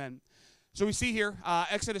Amen. So we see here,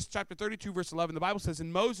 Exodus chapter 32, verse 11, the Bible says,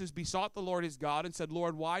 And Moses besought the Lord his God, and said,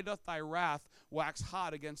 Lord, why doth thy wrath wax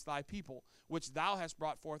hot against thy people, which thou hast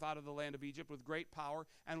brought forth out of the land of Egypt with great power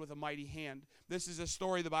and with a mighty hand? This is a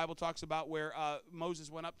story the Bible talks about where Moses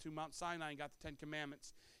went up to Mount Sinai and got the Ten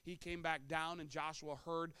Commandments. He came back down, and Joshua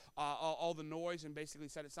heard all the noise and basically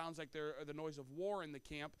said, it sounds like there's the noise of war in the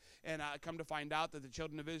camp. And come to find out that the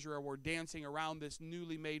children of Israel were dancing around this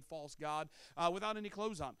newly made false god without any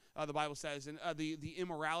clothes on, the Bible says. And the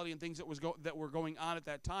immorality and things that were going on at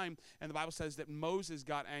that time. And the Bible says that Moses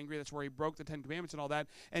got angry. That's where he broke the Ten Commandments and all that.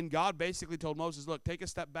 And God basically told Moses, look, take a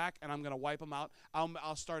step back, and I'm going to wipe them out.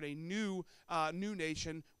 I'll start a new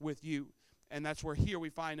nation with you. And that's where here we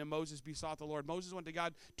find, and Moses besought the Lord. Moses went to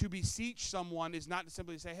God. To beseech someone is not to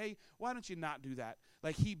simply say, hey, why don't you not do that?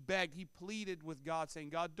 Like he begged, he pleaded with God, saying,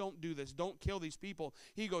 God, don't do this. Don't kill these people.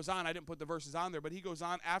 He goes on. I didn't put the verses on there, but he goes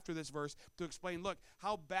on after this verse to explain, look,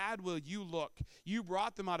 how bad will you look? You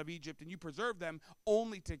brought them out of Egypt, and you preserved them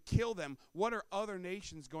only to kill them. What are other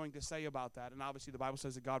nations going to say about that? And obviously the Bible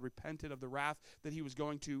says that God repented of the wrath that he was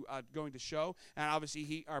going to show. And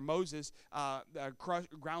obviously Moses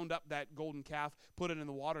ground up that golden calf, put it in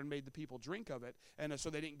the water, and made the people drink of it. And so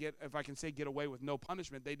they didn't get away with no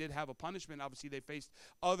punishment. They did have a punishment. Obviously they faced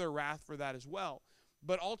other wrath for that as well.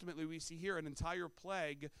 But ultimately we see here an entire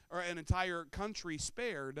plague, or an entire country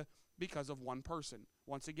spared because of one person.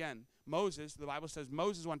 Once again, Moses, the Bible says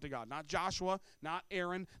Moses went to God, not Joshua, not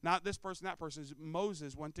Aaron, not this person, that person.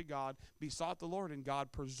 Moses went to God, besought the Lord, and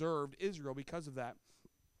God preserved Israel because of that.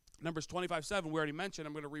 Numbers 25:7, we already mentioned.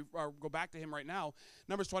 I'm going to go back to him right now.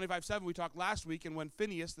 Numbers 25:7, we talked last week, and when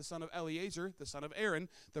Phinehas, the son of Eleazar, the son of Aaron,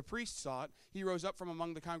 the priest, saw it, he rose up from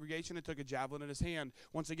among the congregation and took a javelin in his hand.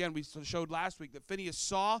 Once again, we showed last week that Phinehas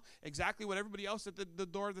saw exactly what everybody else at the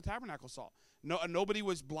door of the tabernacle saw. Nobody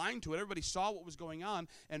was blind to it. Everybody saw what was going on,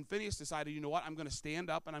 and Phinehas decided, you know what, I'm going to stand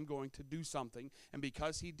up and I'm going to do something. And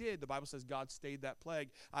because he did, the Bible says God stayed that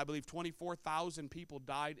plague. I believe 24,000 people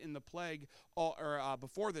died in the plague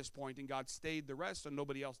before this point, and God stayed the rest, and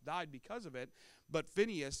nobody else died because of it. But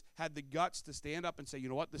Phinehas had the guts to stand up and say, you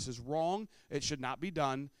know what, this is wrong. It should not be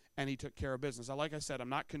done, and he took care of business. Now, like I said, I'm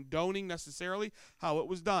not condoning necessarily how it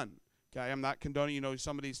was done. Okay, I'm not condoning,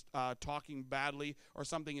 somebody's talking badly or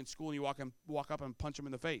something in school, and you walk up and punch them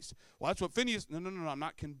in the face. Well, that's what Phinehas, no, I'm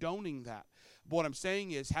not condoning that. But what I'm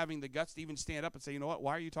saying is having the guts to even stand up and say, you know what,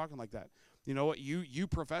 why are you talking like that? You know what, you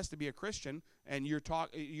profess to be a Christian, and you're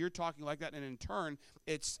talking like that, and in turn,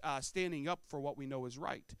 it's standing up for what we know is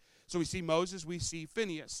right. So we see Moses, we see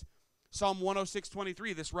Phinehas. Psalm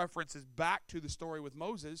 106:23, this references back to the story with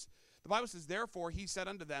Moses. The Bible says, therefore he said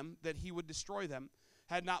unto them that he would destroy them.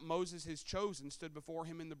 Had not Moses his chosen stood before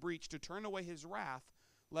him in the breach to turn away his wrath,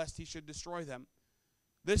 lest he should destroy them.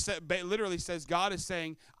 This literally says God is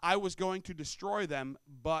saying, I was going to destroy them,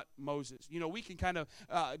 but Moses. We can kind of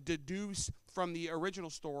deduce from the original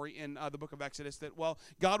story in the book of Exodus that, well,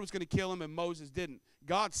 God was going to kill him and Moses didn't.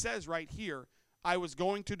 God says right here, I was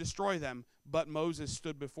going to destroy them, but Moses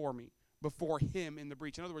stood before him in the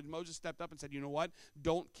breach. In other words, Moses stepped up and said, you know what,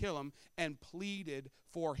 don't kill him, and pleaded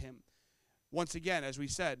for him. Once again, as we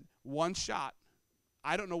said, one shot.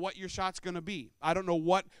 I don't know what your shot's going to be. I don't know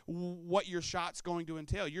what your shot's going to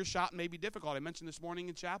entail. Your shot may be difficult. I mentioned this morning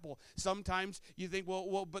in chapel. Sometimes you think,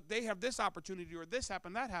 well, but they have this opportunity, or this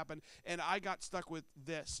happened, that happened, and I got stuck with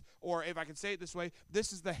this. Or if I can say it this way,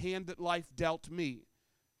 this is the hand that life dealt me.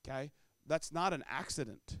 Okay? That's not an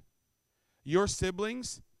accident. Your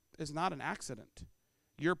siblings is not an accident.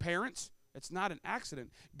 Your parents, it's not an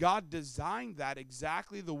accident. God designed that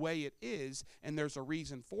exactly the way it is, and there's a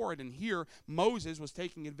reason for it. And here, Moses was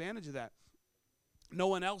taking advantage of that. No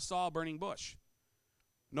one else saw a burning bush.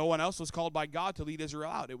 No one else was called by God to lead Israel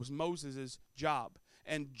out. It was Moses' job.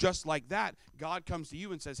 And just like that, God comes to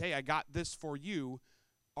you and says, hey, I got this for you.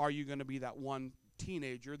 Are you going to be that one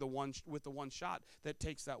teenager, the one with the one shot that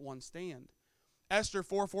takes that one stand? Esther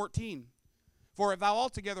 4:14. For if thou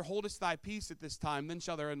altogether holdest thy peace at this time, then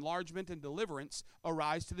shall their enlargement and deliverance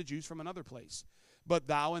arise to the Jews from another place. But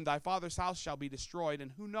thou and thy father's house shall be destroyed,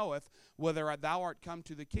 and who knoweth whether thou art come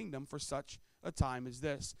to the kingdom for such a time as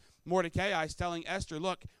this? Mordecai is telling Esther,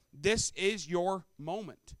 look, this is your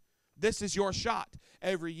moment. This is your shot.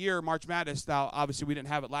 Every year, March Madness, now obviously we didn't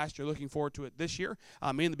have it last year. Looking forward to it this year,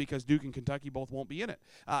 mainly because Duke and Kentucky both won't be in it.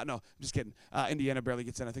 No, I'm just kidding. Indiana barely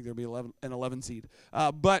gets in. I think there'll be an 11 seed.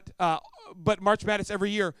 But March Madness every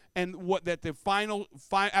year, and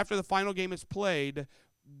after the final game is played,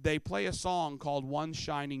 they play a song called One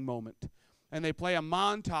Shining Moment. And they play a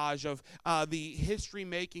montage of the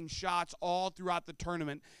history-making shots all throughout the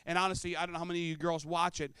tournament. And honestly, I don't know how many of you girls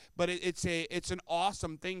watch it, but it's an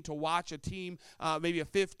awesome thing to watch a team, maybe a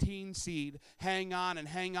 15 seed, hang on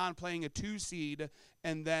playing a 2 seed,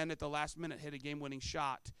 and then at the last minute hit a game-winning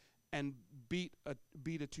shot and beat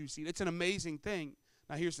a 2 seed. It's an amazing thing.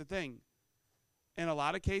 Now here's the thing. In a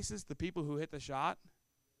lot of cases, the people who hit the shot,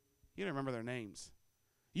 you don't remember their names.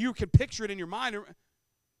 You can picture it in your mind.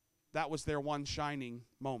 That was their one shining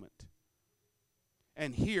moment.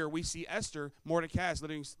 And here we see Esther, Mordecai is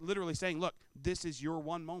literally saying, look, this is your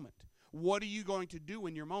one moment. What are you going to do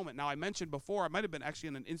in your moment? Now, I mentioned before, I might have been actually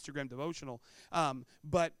in an Instagram devotional,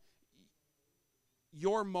 but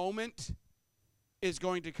your moment is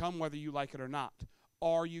going to come whether you like it or not.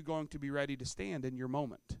 Are you going to be ready to stand in your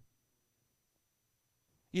moment?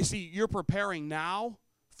 You see, you're preparing now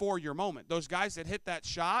for your moment. Those guys that hit that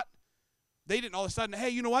shot, they didn't all of a sudden, hey,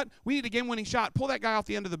 you know what? We need a game-winning shot. Pull that guy off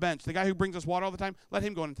the end of the bench. The guy who brings us water all the time, let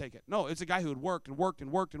him go in and take it. No, it's a guy who had worked and worked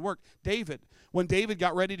and worked and worked. David, when David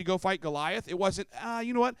got ready to go fight Goliath, it wasn't,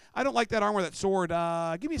 you know what? I don't like that armor, that sword.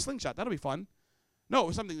 Give me a slingshot. That'll be fun. No, it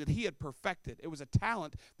was something that he had perfected. It was a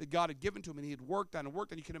talent that God had given to him, and he had worked on and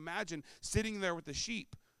worked on. You can imagine sitting there with the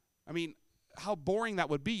sheep. I mean, how boring that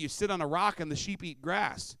would be. You sit on a rock and the sheep eat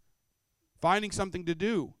grass. Finding something to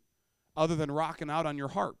do other than rocking out on your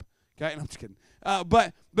harp. Okay, and I'm just kidding.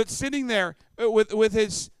 But sitting there with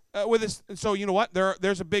his so you know what?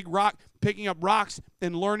 There's a big rock, picking up rocks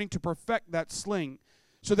and learning to perfect that sling.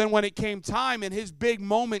 So then when it came time and his big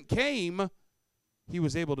moment came, he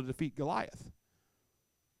was able to defeat Goliath.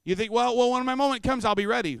 You think, well, when my moment comes, I'll be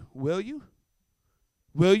ready. Will you?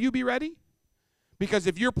 Will you be ready? Because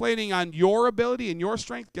if you're planning on your ability and your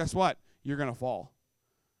strength, guess what? You're going to fall.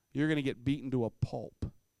 You're going to get beaten to a pulp.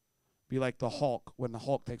 Be like the Hulk when the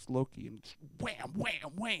Hulk takes Loki and wham,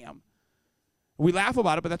 wham, wham. We laugh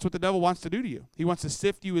about it, but that's what the devil wants to do to you. He wants to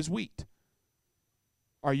sift you as wheat.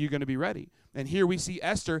 Are you going to be ready? And here we see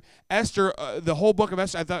Esther. Esther, the whole book of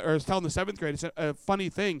Esther, I was telling the 7th grade, it's a funny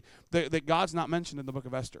thing that God's not mentioned in the book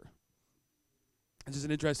of Esther. This is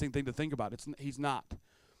an interesting thing to think about. He's not.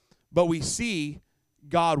 But we see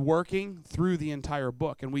God working through the entire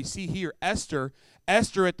book. And we see here Esther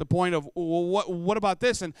at the point of, well, what about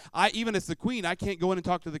this? And even as the queen, I can't go in and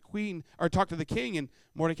talk to the queen or talk to the king. And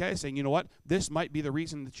Mordecai is saying, you know what? This might be the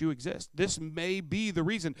reason that you exist. This may be the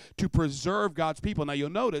reason to preserve God's people. Now you'll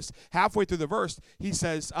notice halfway through the verse, he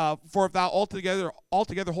says, for if thou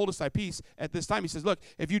altogether holdest thy peace at this time, he says, look,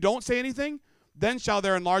 if you don't say anything, then shall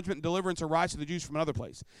their enlargement and deliverance arise to the Jews from another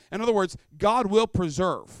place. In other words, God will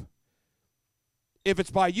preserve. If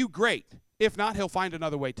it's by you, great. If not, he'll find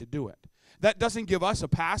another way to do it. That doesn't give us a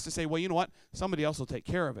pass to say, well, you know what? Somebody else will take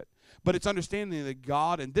care of it. But it's understanding that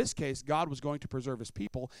God, in this case, God was going to preserve his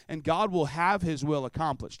people, and God will have his will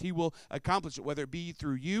accomplished. He will accomplish it, whether it be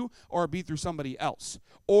through you or it be through somebody else,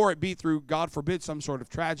 or it be through, God forbid, some sort of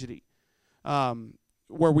tragedy.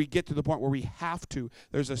 Where we get to the point where we have to.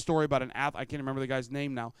 There's a story about an athlete. I can't remember the guy's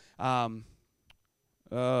name now.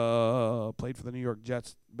 Played for the New York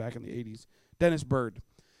Jets back in the 80s. Dennis Byrd.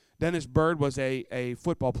 Dennis Byrd was a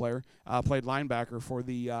football player, played linebacker for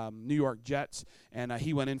the New York Jets, and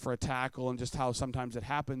he went in for a tackle, and just how sometimes it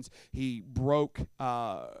happens, he broke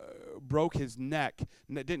his neck,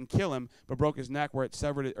 and it didn't kill him, but broke his neck where it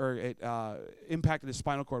severed it, or it impacted his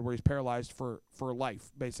spinal cord where he's paralyzed for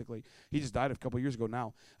life, basically. He just died a couple years ago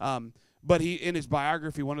now. But he, in his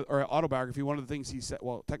biography, autobiography, one of the things he said,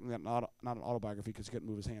 well, technically not an autobiography because he couldn't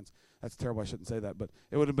move his hands. That's terrible. I shouldn't say that, but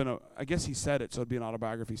it would have been I guess he said it, so it'd be an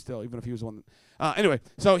autobiography still, even if he was the one. Anyway,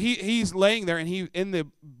 so he's laying there, and in the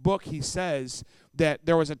book he says that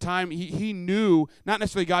there was a time he knew, not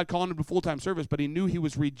necessarily God calling him to full-time service, but he knew he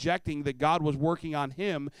was rejecting, that God was working on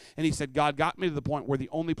him, and he said, God got me to the point where the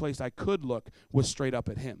only place I could look was straight up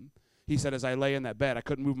at him. He said, as I lay in that bed, I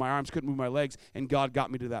couldn't move my arms, couldn't move my legs, and God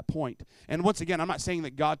got me to that point. And once again, I'm not saying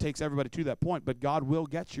that God takes everybody to that point, but God will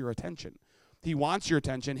get your attention. He wants your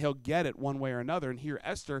attention. He'll get it one way or another. And here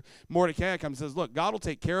Esther, Mordecai comes and says, look, God will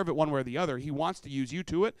take care of it one way or the other. He wants to use you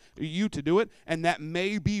to do it, and that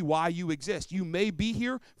may be why you exist. You may be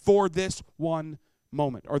here for this one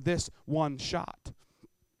moment or this one shot.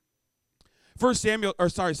 2 Samuel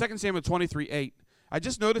 23:8. I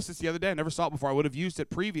just noticed this the other day. I never saw it before. I would have used it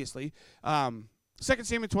previously. 2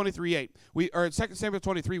 Samuel 23:8. 2 Samuel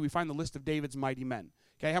 23, we find the list of David's mighty men.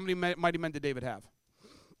 Okay, how many mighty men did David have?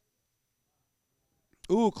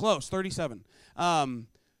 Ooh, close, 37.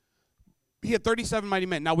 He had 37 mighty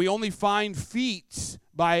men. Now, we only find feats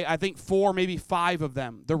by, I think, 4, maybe 5 of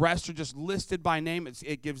them. The rest are just listed by name.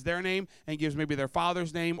 It gives their name and gives maybe their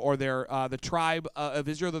father's name or their the tribe of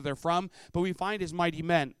Israel that they're from. But we find his mighty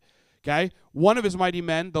men. Okay? One of his mighty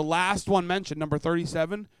men, the last one mentioned, number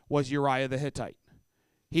 37, was Uriah the Hittite.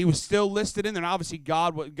 He was still listed in there. And obviously,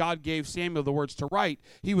 God gave Samuel the words to write.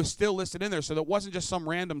 He was still listed in there. So that wasn't just some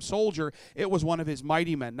random soldier. It was one of his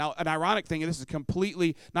mighty men. Now, an ironic thing, and this is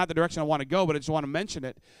completely not the direction I want to go, but I just want to mention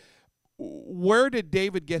it. Where did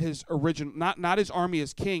David get his original, not his army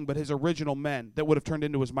as king, but his original men that would have turned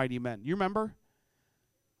into his mighty men? You remember?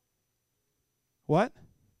 What?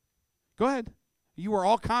 Go ahead. You were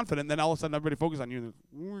all confident, then all of a sudden everybody focused on you.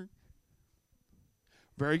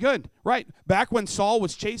 Very good. Right. Back when Saul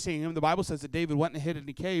was chasing him, the Bible says that David went and hid in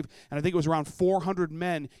a cave, and I think it was around 400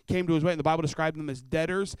 men came to his way. And the Bible described them as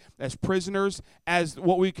debtors, as prisoners, as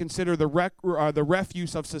what we consider the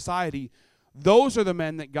refuse of society. Those are the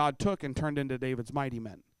men that God took and turned into David's mighty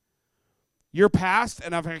men. Your past,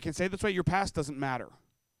 and if I can say it this way, your past doesn't matter.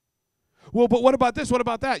 Well, but what about this? What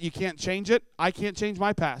about that? You can't change it. I can't change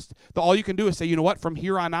my past. All you can do is say, you know what? From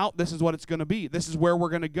here on out, this is what it's going to be. This is where we're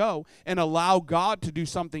going to go, and allow God to do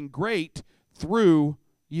something great through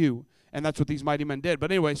you. And that's what these mighty men did.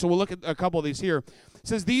 But anyway, so we'll look at a couple of these here. It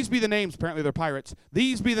says, these be the names, apparently they're pirates.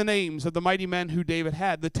 These be the names of the mighty men who David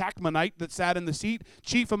had. The Tachmonite that sat in the seat,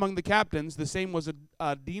 chief among the captains. The same was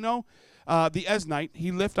Dino, the Esnite.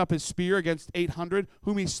 He lift up his spear against 800,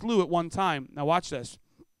 whom he slew at one time. Now watch this.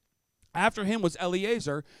 After him was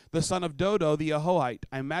Eleazar, the son of Dodo, the Ahohite.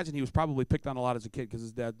 I imagine he was probably picked on a lot as a kid because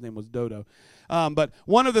his dad's name was Dodo. But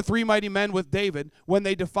one of the 3 mighty men with David, when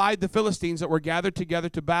they defied the Philistines that were gathered together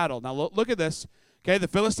to battle. Now look at this. Okay, the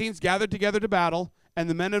Philistines gathered together to battle, and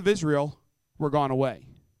the men of Israel were gone away.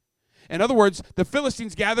 In other words, the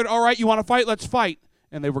Philistines gathered, all right, you want to fight? Let's fight.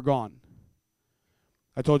 And they were gone.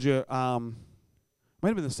 I told you, might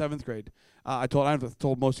have been the 7th grade. I've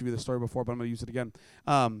told most of you this story before, but I'm going to use it again.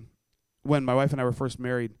 When my wife and I were first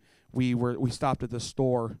married, we stopped at the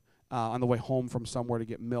store on the way home from somewhere to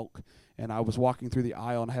get milk. And I was walking through the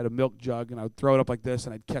aisle, and I had a milk jug, and I would throw it up like this,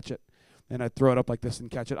 and I'd catch it. And I'd throw it up like this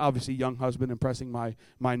and catch it. Obviously, young husband impressing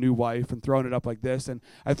my new wife and throwing it up like this. And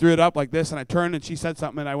I threw it up like this, and I turned, and she said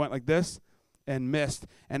something, and I went like this and missed,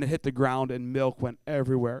 and it hit the ground, and milk went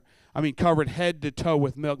everywhere. I mean, covered head to toe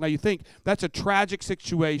with milk. Now, you think that's a tragic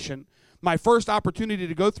situation. My first opportunity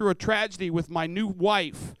to go through a tragedy with my new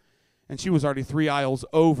wife, and she was already 3 aisles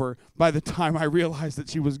over by the time I realized that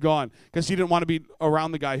she was gone, because she didn't want to be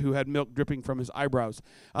around the guy who had milk dripping from his eyebrows.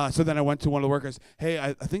 So then I went to one of the workers. Hey,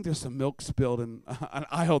 I think there's some milk spilled in on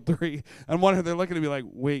aisle 3. And they're looking at me like,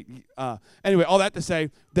 wait. Anyway, all that to say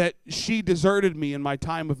that she deserted me in my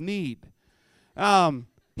time of need.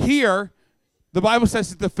 Here, the Bible says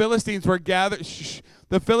that the Philistines were gathered.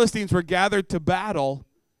 The Philistines were gathered to battle,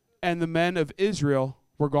 and the men of Israel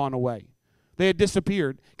were gone away. They had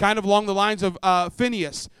disappeared, kind of along the lines of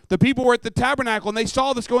Phineas. The people were at the tabernacle, and they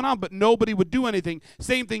saw this going on, but nobody would do anything.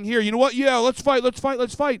 Same thing here. You know what? Yeah, let's fight.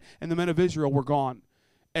 And the men of Israel were gone,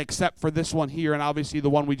 except for this one here, and obviously the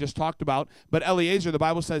one we just talked about. But Eleazar, the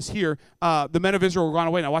Bible says here, the men of Israel were gone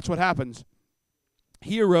away. Now watch what happens.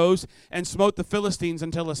 He arose and smote the Philistines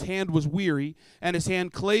until his hand was weary, and his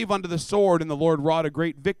hand clave unto the sword, and the Lord wrought a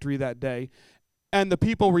great victory that day. And the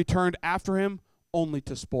people returned after him only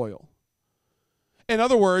to spoil. In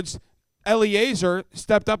other words, Eleazar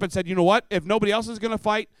stepped up and said, you know what? If nobody else is going to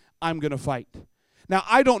fight, I'm going to fight. Now,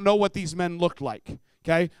 I don't know what these men looked like.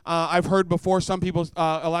 Okay, I've heard before some people,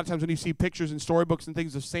 a lot of times when you see pictures in storybooks and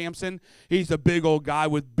things of Samson, he's a big old guy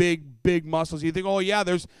with big muscles. You think, oh yeah,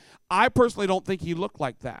 I personally don't think he looked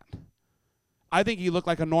like that. I think he looked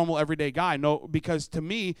like a normal everyday guy. No, because to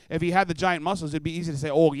me, if he had the giant muscles, it'd be easy to say,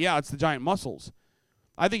 oh yeah, it's the giant muscles.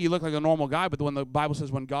 I think he looked like a normal guy, but when the Bible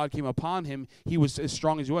says when God came upon him, he was as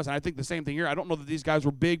strong as he was. And I think the same thing here. I don't know that these guys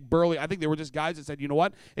were big, burly. I think they were just guys that said, you know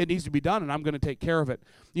what? It needs to be done, and I'm going to take care of it.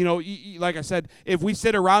 You know, like I said, if we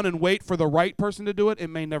sit around and wait for the right person to do it, it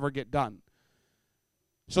may never get done.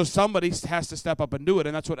 So somebody has to step up and do it,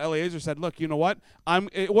 and that's what Eleazar said. Look, you know what?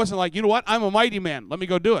 It wasn't like, you know what? I'm a mighty man. Let me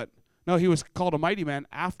go do it. No, he was called a mighty man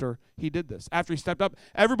after he did this. After he stepped up,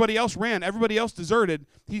 everybody else ran. Everybody else deserted.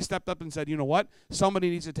 He stepped up and said, you know what? Somebody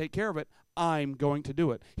needs to take care of it. I'm going to do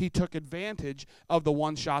it. He took advantage of the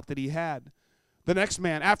one shot that he had. The next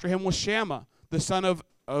man after him was Shammah, the son of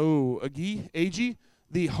Agi,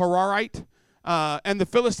 the Hararite. And the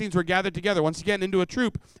Philistines were gathered together once again into a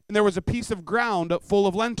troop. And there was a piece of ground full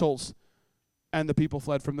of lentils. And the people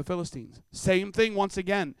fled from the Philistines. Same thing once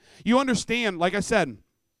again. You understand, like I said,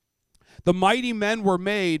 the mighty men were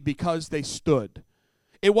made because they stood.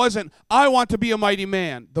 It wasn't, I want to be a mighty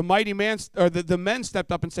man. The mighty man, or the men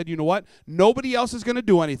stepped up and said, you know what? Nobody else is going to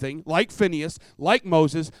do anything, like Phineas, like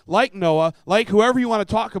Moses, like Noah, like whoever you want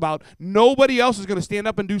to talk about. Nobody else is going to stand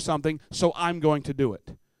up and do something, so I'm going to do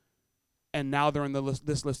it. And now they're in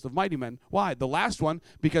this list of mighty men. Why? The last one,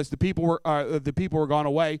 because the people were gone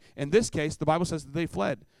away. In this case, the Bible says that they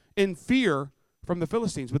fled in fear from the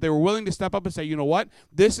Philistines, but they were willing to step up and say, you know what?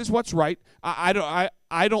 This is what's right. I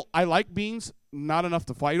like beans, not enough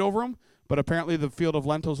to fight over them, but apparently the field of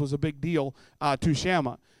lentils was a big deal to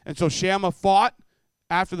Shammah. And so Shammah fought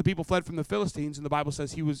after the people fled from the Philistines, and the Bible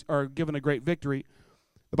says he was given a great victory.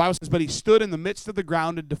 The Bible says, but he stood in the midst of the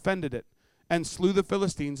ground and defended it, and slew the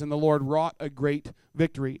Philistines, and the Lord wrought a great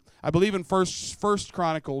victory. I believe in First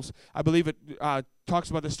Chronicles, I believe it talks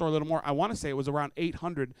about this story a little more. I want to say it was around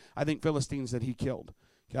 800, I think, Philistines that he killed.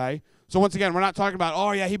 Okay? So once again, we're not talking about,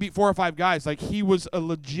 oh yeah, he beat 4 or 5 guys. Like, he was a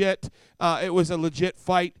legit, it was a legit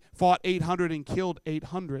fight, fought 800 and killed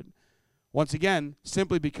 800. Once again,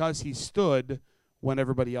 simply because he stood when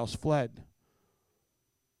everybody else fled.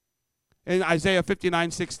 In Isaiah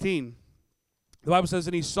 59:16, the Bible says,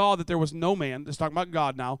 and he saw that there was no man, this is talking about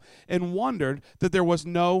God now, and wondered that there was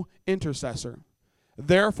no intercessor.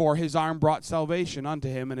 Therefore his arm brought salvation unto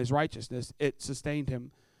him, and his righteousness, it sustained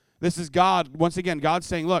him. This is God, once again, God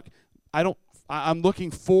saying, look, I'm looking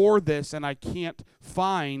for this, and I can't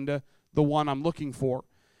find the one I'm looking for.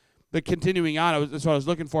 The continuing on, that's what I was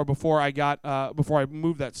looking for before I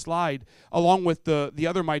moved that slide. Along with the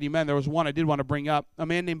other mighty men, there was one I did want to bring up, a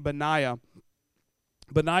man named Benaiah.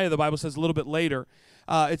 Benaiah, the Bible says a little bit later,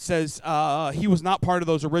 it says he was not part of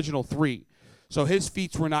those original 3. So his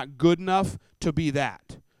feats were not good enough to be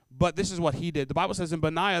that. But this is what he did. The Bible says in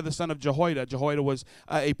Benaiah, the son of Jehoiada, Jehoiada was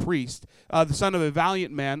a priest, the son of a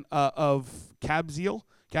valiant man of Kabzeel,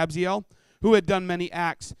 who had done many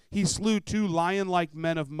acts. He slew 2 lion-like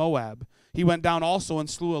men of Moab. He went down also and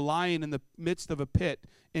slew a lion in the midst of a pit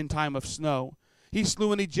in time of snow. He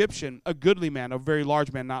slew an Egyptian, a goodly man, a very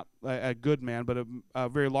large man, not a good man, but a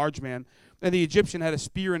very large man. And the Egyptian had a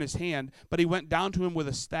spear in his hand, but he went down to him with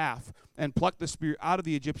a staff and plucked the spear out of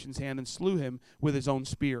the Egyptian's hand and slew him with his own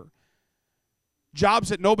spear. Jobs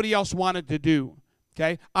that nobody else wanted to do,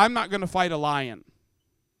 okay? I'm not going to fight a lion,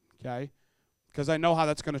 okay, because I know how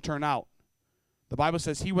that's going to turn out. The Bible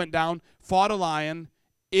says he went down, fought a lion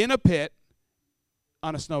in a pit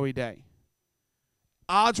on a snowy day.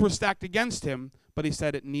 Odds were stacked against him, but he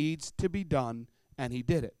said it needs to be done, and he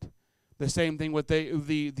did it. The same thing with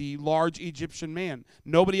the large Egyptian man.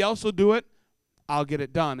 Nobody else will do it. I'll get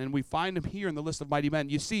it done. And we find him here in the list of mighty men.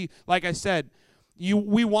 You see, like I said, you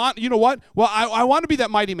know what? Well, I want to be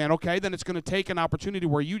that mighty man, okay? Then it's going to take an opportunity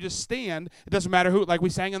where you just stand. It doesn't matter who, like we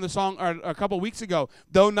sang in the song a couple weeks ago,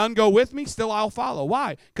 though none go with me, still I'll follow.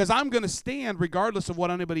 Why? Because I'm going to stand regardless of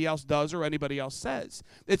what anybody else does or anybody else says.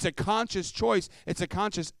 It's a conscious choice. It's a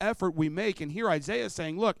conscious effort we make. And here Isaiah is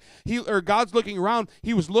saying, look, God's looking around.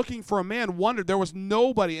 He was looking for a man, wondered. There was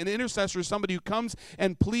nobody. An intercessor is somebody who comes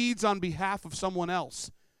and pleads on behalf of someone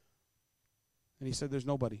else. And he said, there's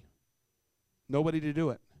nobody. Nobody to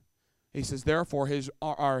do it. He says, therefore his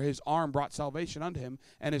arm brought salvation unto him,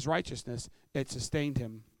 and his righteousness, it sustained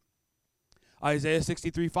him. Isaiah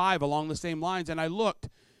 63:5, along the same lines, and I looked,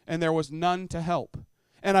 and there was none to help.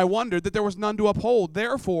 And I wondered that there was none to uphold.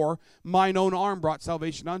 Therefore mine own arm brought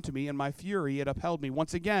salvation unto me, and my fury it upheld me.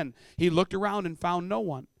 Once again, he looked around and found no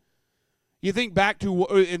one. You think back to,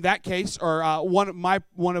 in that case, or one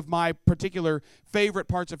of my particular favorite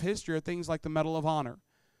parts of history are things like the Medal of Honor.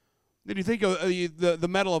 Then you think of the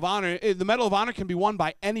Medal of Honor. The Medal of Honor can be won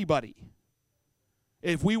by anybody.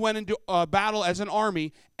 If we went into a battle as an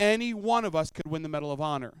army, any one of us could win the Medal of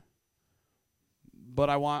Honor. But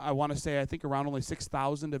I want to say I think around only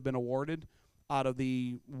 6,000 have been awarded out of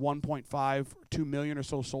the 1.5, 2 million or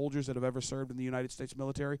so soldiers that have ever served in the United States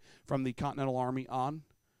military from the Continental Army on.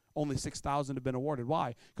 Only 6,000 have been awarded.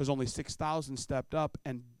 Why? Because only 6,000 stepped up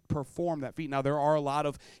and performed that feat. Now, there are a lot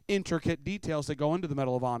of intricate details that go into the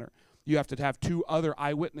Medal of Honor. You have to have 2 other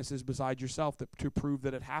eyewitnesses beside yourself to prove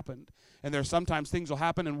that it happened. And there's sometimes things will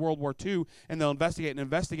happen in World War II, and they'll investigate,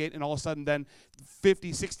 and all of a sudden then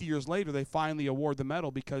 50, 60 years later, they finally award the medal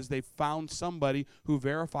because they found somebody who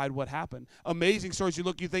verified what happened. Amazing stories.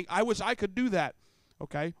 You think, I wish I could do that.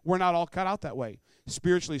 Okay? We're not all cut out that way.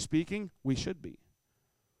 Spiritually speaking, we should be.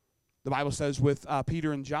 The Bible says with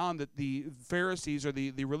Peter and John that the Pharisees or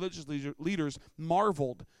the religious leaders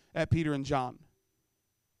marveled at Peter and John.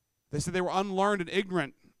 They said they were unlearned and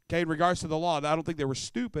ignorant, okay, in regards to the law. I don't think they were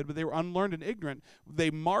stupid, but they were unlearned and ignorant. They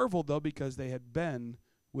marveled, though, because they had been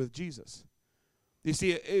with Jesus. You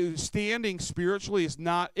see, standing spiritually is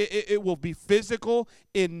not, it will be physical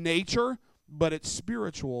in nature, but it's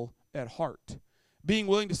spiritual at heart. Being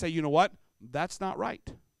willing to say, you know what, that's not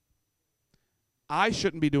right. I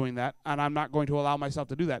shouldn't be doing that, and I'm not going to allow myself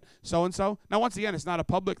to do that. So-and-so, now once again, it's not a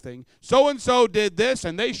public thing. So-and-so did this,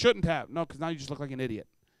 and they shouldn't have. No, because now you just look like an idiot.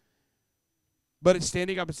 But it's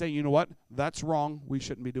standing up and saying, you know what, that's wrong. We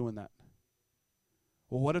shouldn't be doing that.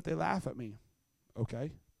 Well, what if they laugh at me?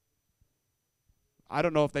 Okay. I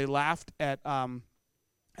don't know if they laughed at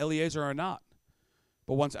Eliezer or not.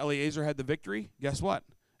 But once Eliezer had the victory, guess what?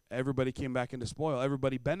 Everybody came back into spoil.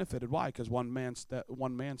 Everybody benefited. Why? Because one man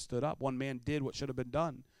stood up. One man did what should have been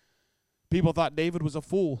done. People thought David was a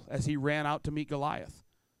fool as he ran out to meet Goliath.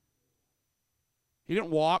 He didn't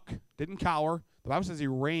walk, didn't cower. The Bible says he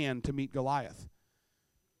ran to meet Goliath.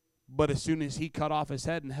 But as soon as he cut off his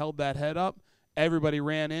head and held that head up, everybody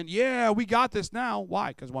ran in. Yeah, we got this now. Why?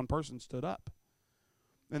 Because one person stood up.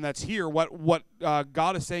 And that's here what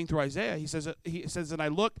God is saying through Isaiah. He says, and I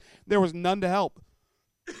looked, there was none to help.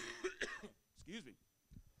 Excuse me.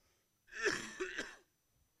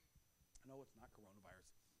 No, it's not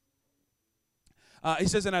coronavirus. He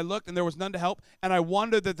says, and I looked, and there was none to help, and I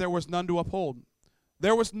wondered that there was none to uphold.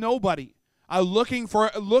 There was nobody. Looking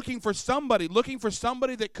for somebody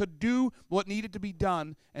that could do what needed to be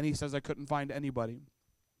done, and he says, I couldn't find anybody.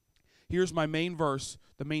 Here's my main verse,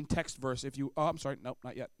 the main text verse. I'm sorry, nope,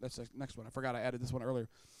 not yet. That's the next one. I forgot I added this one earlier.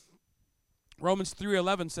 Romans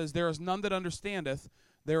 3:11 says, there is none that understandeth,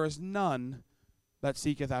 there is none that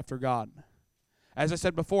seeketh after God. As I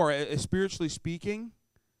said before, spiritually speaking,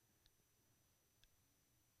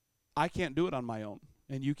 I can't do it on my own,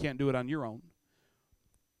 and you can't do it on your own.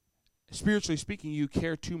 Spiritually speaking, you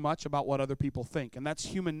care too much about what other people think, and that's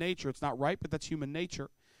human nature. It's not right, but that's human nature.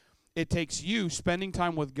 It takes you spending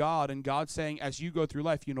time with God and God saying as you go through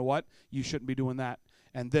life, you know what? You shouldn't be doing that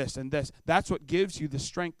and this and this. That's what gives you the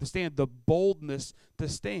strength to stand, the boldness to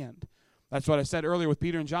stand. That's what I said earlier with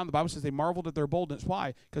Peter and John. The Bible says they marveled at their boldness.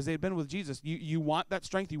 Why? Because they had been with Jesus. You want that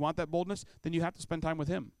strength, you want that boldness, then you have to spend time with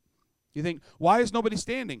him. You think, why is nobody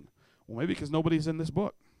standing? Well, maybe because nobody's in this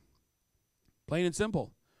book. Plain and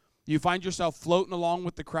simple. You find yourself floating along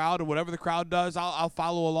with the crowd, and whatever the crowd does, I'll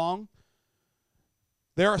follow along.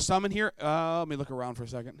 There are some in here. Let me look around for a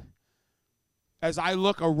second. As I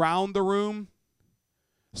look around the room,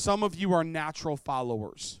 some of you are natural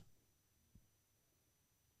followers.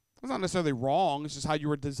 It's not necessarily wrong. It's just how you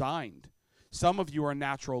were designed. Some of you are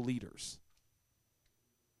natural leaders.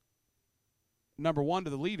 Number one, to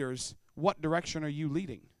the leaders, what direction are you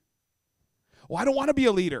leading? Well, I don't want to be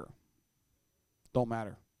a leader. Don't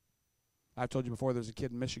matter. I've told you before, there's a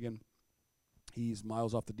kid in Michigan. He's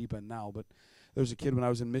miles off the deep end now, but there was a kid when I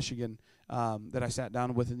was in Michigan that I sat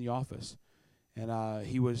down with in the office. And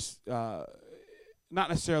he was not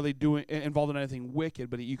necessarily involved in anything wicked,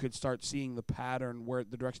 but you could start seeing the pattern, where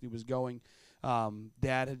the direction he was going.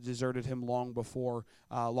 Dad had deserted him long before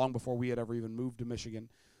we had ever even moved to Michigan.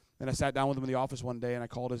 And I sat down with him in the office one day, and I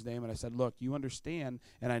called his name, and I said, look, you understand,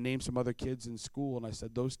 and I named some other kids in school, and I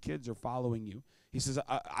said, those kids are following you. He says,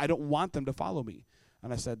 I don't want them to follow me.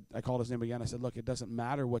 And I called his name again. I said, look, it doesn't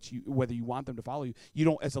matter whether you want them to follow you. You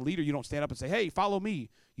don't, as a leader, you don't stand up and say, hey, follow me.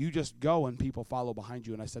 You just go and people follow behind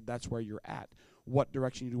you. And I said, that's where you're at. What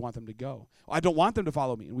direction do you want them to go? I don't want them to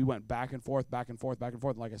follow me. And we went back and forth, back and forth, back and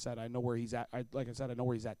forth. And like I said, I know where he's at. I know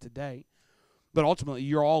where he's at today. But ultimately,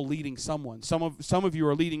 you're all leading someone. Some of you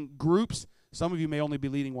are leading groups. Some of you may only be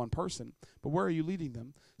leading one person. But where are you leading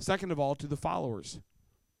them? Second of all, to the followers.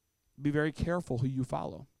 Be very careful who you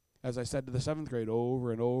follow. As I said to the 7th grade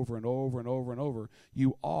over and over and over and over and over,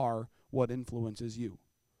 you are what influences you.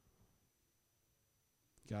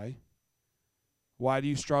 Okay? Why do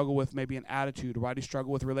you struggle with maybe an attitude? Or why do you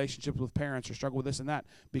struggle with relationships with parents or struggle with this and that?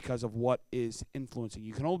 Because of what is influencing.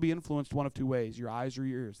 You can only be influenced one of two ways, your eyes or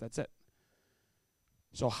your ears. That's it.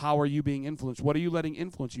 So how are you being influenced? What are you letting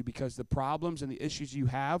influence you? Because the problems and the issues you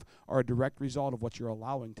have are a direct result of what you're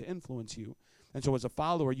allowing to influence you. And so as a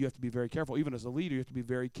follower, you have to be very careful. Even as a leader, you have to be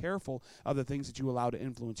very careful of the things that you allow to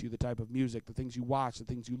influence you, the type of music, the things you watch, the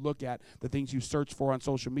things you look at, the things you search for on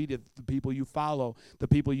social media, the people you follow, the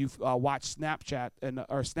people you watch Snapchat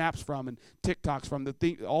or snaps from and TikToks from,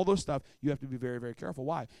 all those stuff. You have to be very, very careful.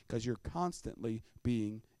 Why? Because you're constantly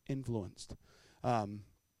being influenced.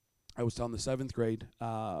 I was telling the 7th grade,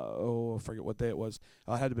 I forget what day it was.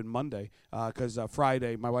 It had to have been Monday, because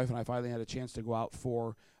Friday, my wife and I finally had a chance to go out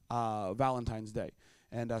for Valentine's Day.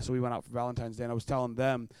 And so we went out for Valentine's Day, and I was telling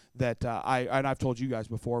them that I've told you guys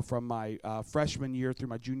before, from my freshman year through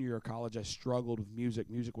my junior year of college, I struggled with music.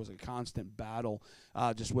 Music was a constant battle,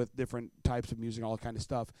 just with different types of music, all that kind of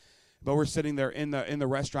stuff. But we're sitting there in the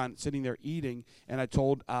restaurant, sitting there eating, and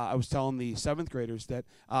I was telling the 7th graders that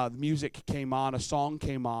the music came on, a song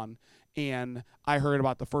came on, and I heard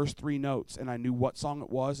about the first 3 notes, and I knew what song it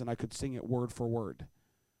was, and I could sing it word for word.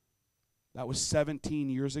 That was 17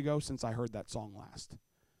 years ago since I heard that song last.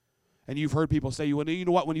 And you've heard people say, well, you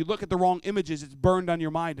know what, when you look at the wrong images, it's burned on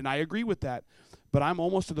your mind, and I agree with that. But I'm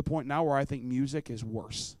almost to the point now where I think music is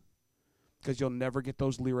worse because you'll never get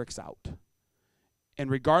those lyrics out. And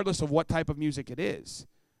regardless of what type of music it is,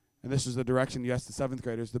 and this is the direction you asked the 7th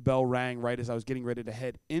graders, the bell rang right as I was getting ready to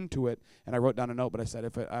head into it, and I wrote down a note, but I said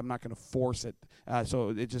I'm not going to force it,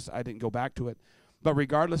 so I didn't go back to it. But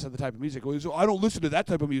regardless of the type of music, I don't listen to that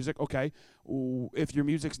type of music. Okay, if your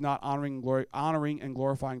music's not honoring and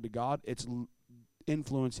glorifying to God, it's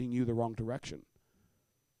influencing you the wrong direction.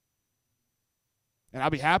 And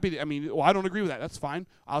I'll be happy. I don't agree with that. That's fine.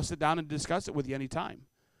 I'll sit down and discuss it with you anytime.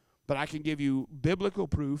 But I can give you biblical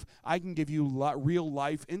proof. I can give you real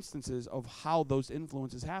life instances of how those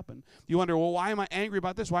influences happen. You wonder, well, why am I angry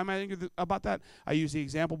about this? Why am I angry about that? I used the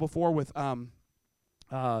example before with when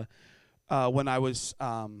I was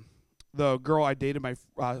the girl I dated my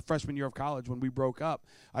freshman year of college. When we broke up,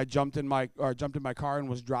 I jumped in my car and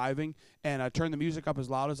was driving, and I turned the music up as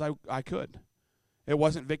loud as I could. It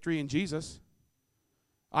wasn't Victory in Jesus.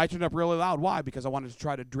 I turned up really loud. Why? Because I wanted to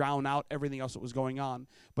try to drown out everything else that was going on.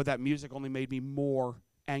 But that music only made me more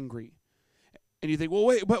angry. And you think, well,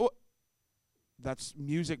 wait, but that's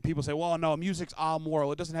music. People say, well, no, music's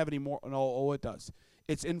amoral. It doesn't have any more. No, it does.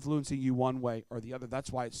 It's influencing you one way or the other.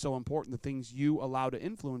 That's why it's so important, the things you allow to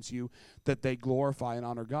influence you, that they glorify and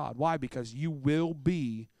honor God. Why? Because you will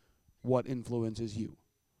be what influences you.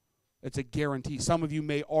 It's a guarantee. Some of you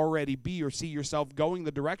may already be or see yourself going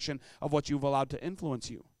the direction of what you've allowed to influence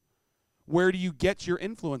you. Where do you get your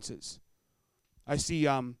influences? I see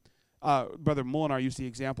Brother Molinar used the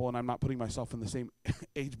example, and I'm not putting myself in the same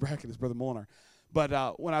age bracket as Brother Molinar.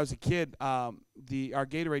 But when I was a kid, our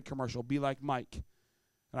Gatorade commercial, Be Like Mike.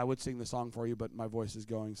 And I would sing the song for you, but my voice is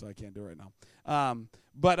going, so I can't do it right now.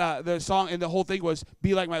 But the song and the whole thing was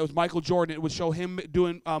Be Like Mike. It was Michael Jordan. It would show him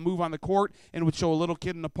doing a move on the court, and it would show a little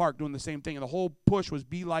kid in the park doing the same thing. And the whole push was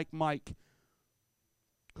Be Like Mike.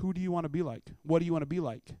 Who do you want to be like? What do you want to be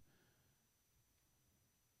like?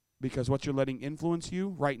 Because what you're letting influence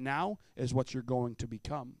you right now is what you're going to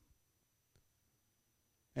become.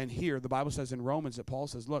 And here, the Bible says in Romans that Paul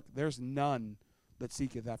says, look, there's none that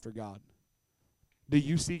seeketh after God. Do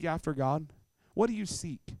you seek after God? What do you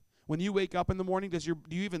seek? When you wake up in the morning, do you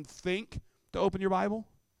even think to open your Bible?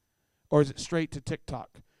 Or is it straight to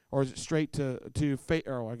TikTok? Or is it straight to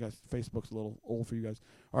I guess Facebook's a little old for you guys.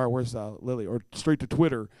 Or where's Lily? Or straight to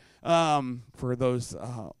Twitter for those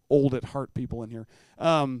old at heart people in here.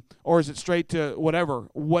 Or is it straight to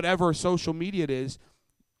whatever social media it is,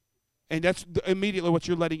 and that's immediately what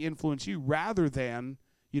you're letting influence you, rather than,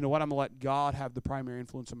 you know what, I'm going to let God have the primary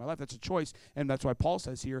influence in my life. That's a choice, and that's why Paul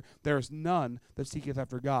says here, there is none that seeketh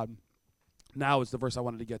after God. Now is the verse I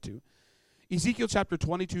wanted to get to. Ezekiel chapter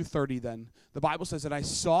 22:30 then, the Bible says, and I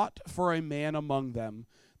sought for a man among them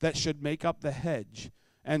that should make up the hedge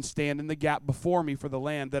and stand in the gap before me for the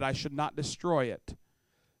land, that I should not destroy it.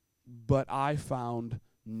 But I found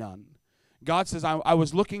none. God says, I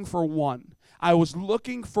was looking for one. I was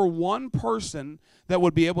looking for one person that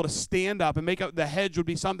would be able to stand up and make up the hedge. Would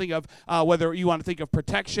be something of whether you want to think of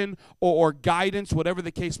protection or guidance, whatever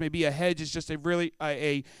the case may be. A hedge is just a really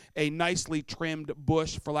a nicely trimmed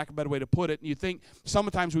bush, for lack of a better way to put it. And you think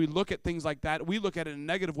sometimes we look at things like that, we look at it in a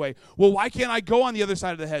negative way. Well, why can't I go on the other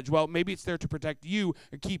side of the hedge? Well, maybe it's there to protect you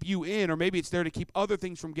or keep you in, or maybe it's there to keep other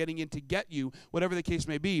things from getting in to get you, whatever the case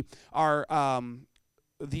may be.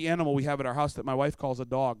 The animal we have at our house that my wife calls a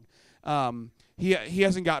dog. He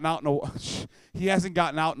hasn't gotten out in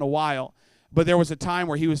a while, but there was a time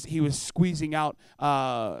where he was squeezing out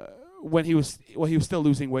when he was still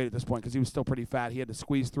losing weight at this point because he was still pretty fat. He had to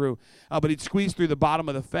squeeze through, but he'd squeeze through the bottom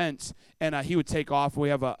of the fence, and he would take off. We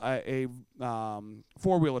have a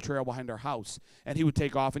four-wheeler trail behind our house, and he would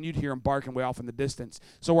take off, and you'd hear him barking way off in the distance.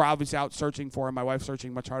 So we're obviously out searching for him. My wife's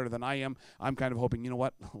searching much harder than I am. I'm kind of hoping, you know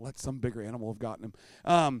what, let some bigger animal have gotten him.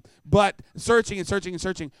 But searching and searching and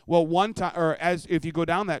searching. Well, one time, or as if you go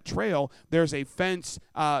down that trail, there's a fence.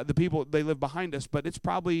 The people, they live behind us, but it's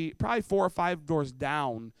probably 4 or 5 doors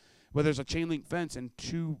down, where there's a chain link fence and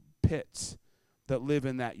 2 pits that live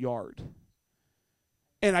in that yard.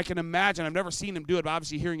 And I can imagine, I've never seen him do it, but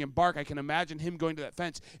obviously hearing him bark, I can imagine him going to that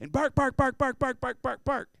fence and bark, bark, bark, bark, bark, bark, bark,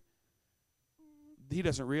 bark. He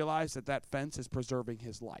doesn't realize that fence is preserving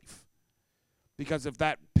his life. Because if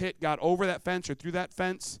that pit got over that fence or through that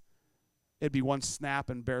fence, it'd be one snap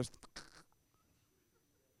and bears.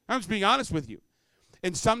 I'm just being honest with you.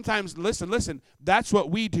 And sometimes, listen, that's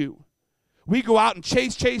what we do. We go out and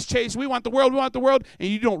chase. We want the world. And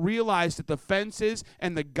you don't realize that the fences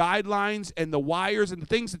and the guidelines and the wires and the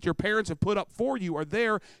things that your parents have put up for you are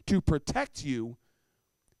there to protect you,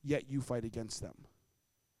 yet you fight against them.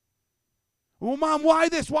 Well, Mom, why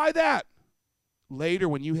this? Why that? Later,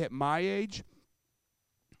 when you hit my age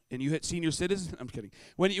and you hit senior citizens, I'm kidding.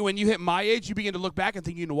 When you hit my age, you begin to look back and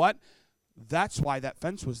think, you know what? That's why that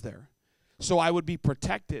fence was there. So I would be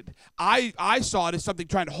protected. I saw it as something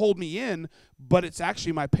trying to hold me in, but it's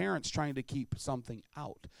actually my parents trying to keep something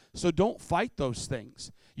out. So don't fight those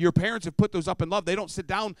things. Your parents have put those up in love. They don't sit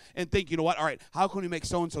down and think, you know what, all right, how can we make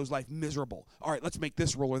so-and-so's life miserable? All right, let's make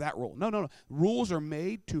this rule or that rule. No. Rules are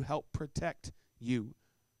made to help protect you.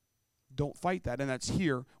 Don't fight that. And that's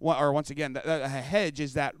here. Or once again, a hedge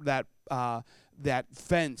is that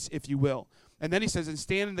fence, if you will. And then he says, and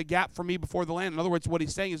stand in the gap for me before the land. In other words, what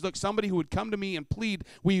he's saying is, look, somebody who would come to me and plead.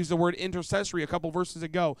 We used the word intercessory a couple verses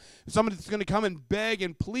ago. Somebody that's going to come and beg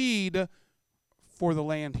and plead for the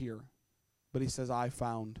land here. But he says, I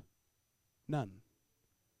found none.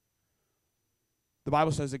 The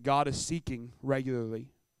Bible says that God is seeking regularly.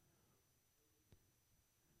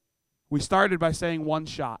 We started by saying one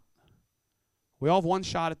shot. We all have one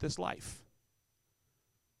shot at this life.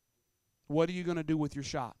 What are you going to do with your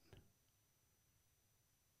shot?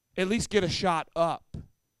 At least get a shot up.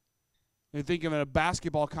 You think of it in a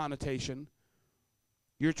basketball connotation.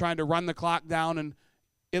 You're trying to run the clock down and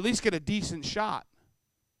at least get a decent shot.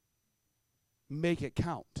 Make it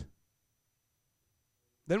count.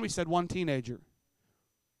 Then we said one teenager.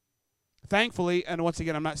 Thankfully, and once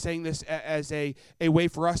again, I'm not saying this as a way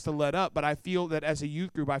for us to let up, but I feel that as a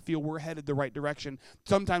youth group, I feel we're headed the right direction.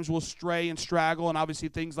 Sometimes we'll stray and straggle, and obviously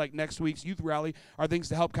things like next week's youth rally are things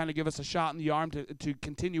to help kind of give us a shot in the arm to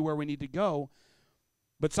continue where we need to go.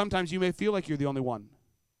 But sometimes you may feel like you're the only one.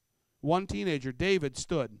 One teenager, David,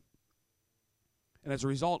 stood. And as a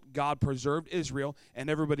result, God preserved Israel, and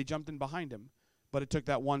everybody jumped in behind him. But it took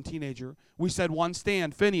that one teenager. We said one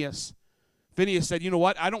stand, Phineas. Phineas said, you know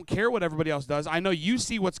what? I don't care what everybody else does. I know you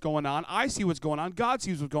see what's going on. I see what's going on. God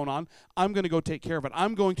sees what's going on. I'm going to go take care of it.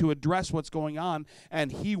 I'm going to address what's going on.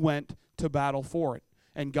 And he went to battle for it.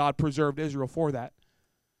 And God preserved Israel for that.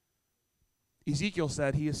 Ezekiel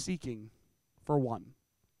said he is seeking for one.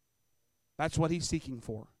 That's what he's seeking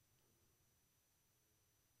for.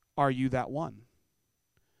 Are you that one?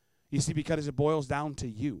 You see, because it boils down to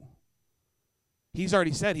you. He's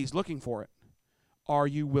already said he's looking for it. Are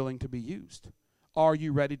you willing to be used? Are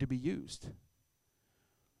you ready to be used?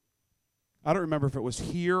 I don't remember if it was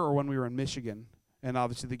here or when we were in Michigan, and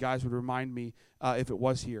obviously the guys would remind me if it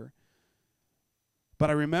was here. But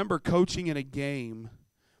I remember coaching in a game,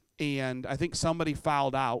 and I think somebody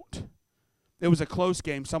fouled out. It was a close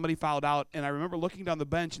game. Somebody fouled out, and I remember looking down the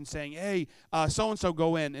bench and saying, hey, so-and-so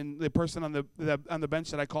go in. And the person on the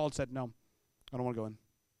bench that I called said, no, I don't want to go in.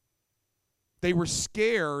 They were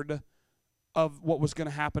scared of what was going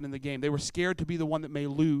to happen in the game. They were scared to be the one that may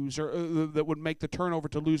lose or that would make the turnover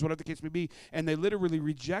to lose, whatever the case may be. And they literally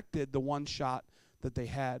rejected the one shot that they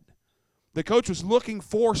had. The coach was looking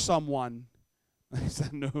for someone. I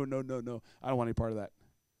said, no. I don't want any part of that.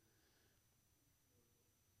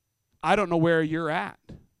 I don't know where you're at,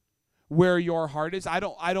 where your heart is. I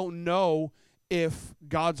don't know if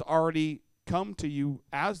God's already come to you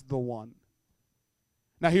as the one.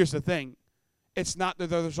 Now, here's the thing. It's not that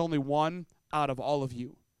there's only one out of all of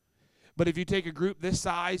you. But if you take a group this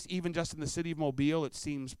size, even just in the city of Mobile, it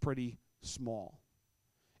seems pretty small.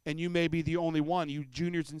 And you may be the only one, you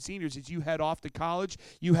juniors and seniors, as you head off to college,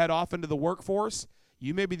 you head off into the workforce,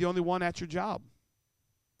 you may be the only one at your job.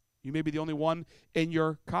 You may be the only one in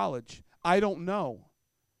your college. I don't know.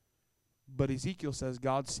 But Ezekiel says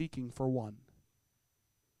God's seeking for one.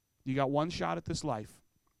 You got one shot at this life.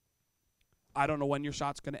 I don't know when your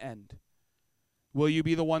shot's going to end. Will you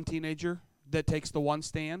be the one teenager that takes the one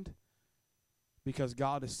stand? Because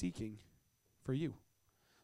God is seeking for you.